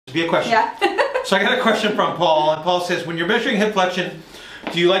Be a question. Yeah. So I got a question from Paul, and Paul says, when you're measuring hip flexion,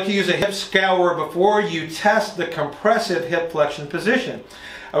 do you like to use a hip scour before you test the compressive hip flexion position?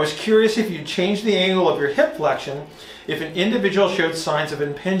 I was curious if you changed the angle of your hip flexion if an individual showed signs of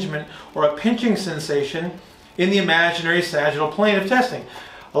impingement or a pinching sensation in the imaginary sagittal plane of testing.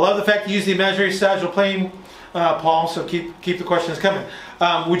 I love the fact you use the imaginary sagittal plane, Paul, so keep the questions coming.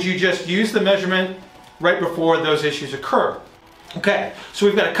 Would you just use the measurement right before those issues occur? Okay, so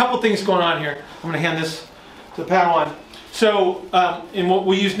we've got a couple things going on here. I'm going to hand this to the panel on. So, and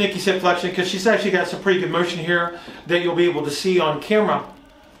we'll use Nikki's hip flexion because she's actually got some pretty good motion here that you'll be able to see on camera.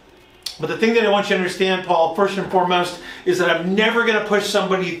 But the thing that I want you to understand, Paul, first and foremost, is that I'm never going to push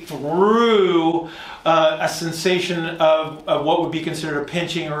somebody through a sensation of what would be considered a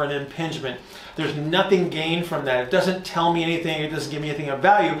pinching or an impingement. There's nothing gained from that. It doesn't tell me anything. It doesn't give me anything of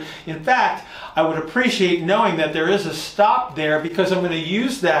value. In fact, I would appreciate knowing that there is a stop there because I'm going to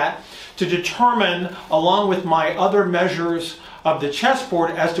use that to determine, along with my other measures of the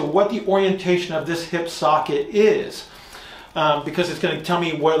chessboard, as to what the orientation of this hip socket is. Because it's going to tell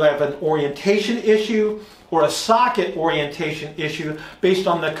me whether I have an orientation issue or a socket orientation issue based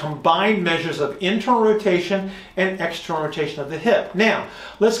on the combined measures of internal rotation and external rotation of the hip. Now,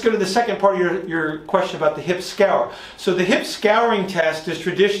 let's go to the second part of your question about the hip scour. So the hip scouring test is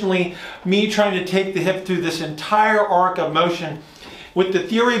traditionally me trying to take the hip through this entire arc of motion, with the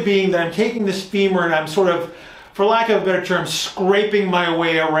theory being that I'm taking this femur and I'm sort of, for lack of a better term, scraping my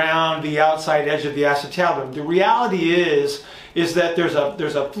way around the outside edge of the acetabulum. The reality is that there's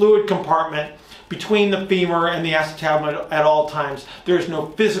a fluid compartment between the femur and the acetabulum at all times. There's no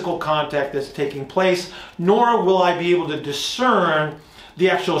physical contact that's taking place, nor will I be able to discern the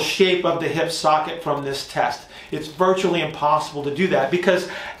actual shape of the hip socket from this test. It's virtually impossible to do that because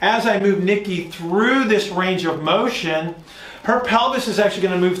as I move Nikki through this range of motion, her pelvis is actually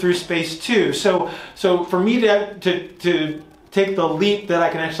going to move through space too. So for me to take the leap that I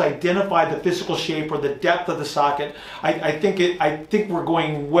can actually identify the physical shape or the depth of the socket, I think we're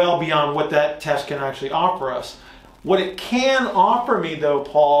going well beyond what that test can actually offer us. What it can offer me though,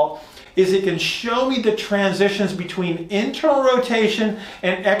 Paul, is it can show me the transitions between internal rotation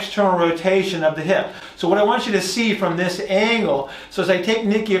and external rotation of the hip. So what I want you to see from this angle, so as I take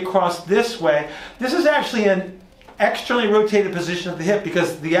Nikki across this way, this is actually an externally rotated position of the hip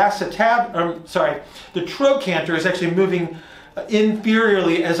because the the trochanter is actually moving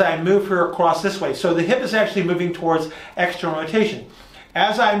inferiorly as I move her across this way. So the hip is actually moving towards external rotation.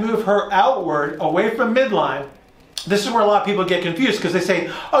 As I move her outward, away from midline, this is where a lot of people get confused because they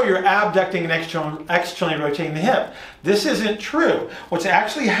say, oh, you're abducting and externally rotating the hip. This isn't true. What's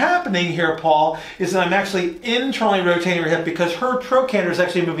actually happening here, Paul, is that I'm actually internally rotating her hip because her trochanter is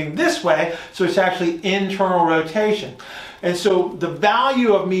actually moving this way, so it's actually internal rotation. And so the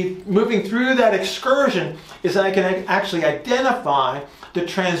value of me moving through that excursion is that I can actually identify the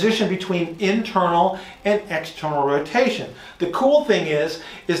transition between internal and external rotation. The cool thing is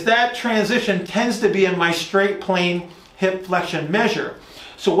that transition tends to be in my straight plane hip flexion measure.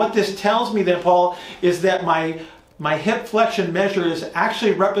 So what this tells me then, Paul, is that my hip flexion measure is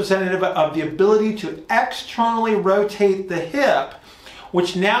actually representative of the ability to externally rotate the hip,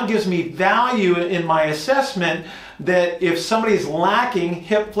 which now gives me value in my assessment that if somebody's lacking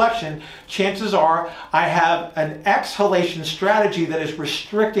hip flexion, chances are I have an exhalation strategy that is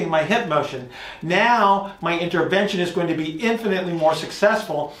restricting my hip motion. Now my intervention is going to be infinitely more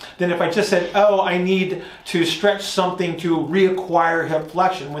successful than if I just said, oh, I need to stretch something to reacquire hip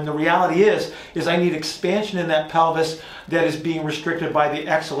flexion, when the reality is I need expansion in that pelvis that is being restricted by the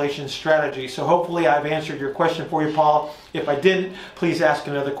exhalation strategy. So hopefully I've answered your question for you, Paul. If I didn't, please ask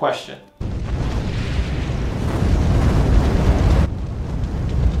another question.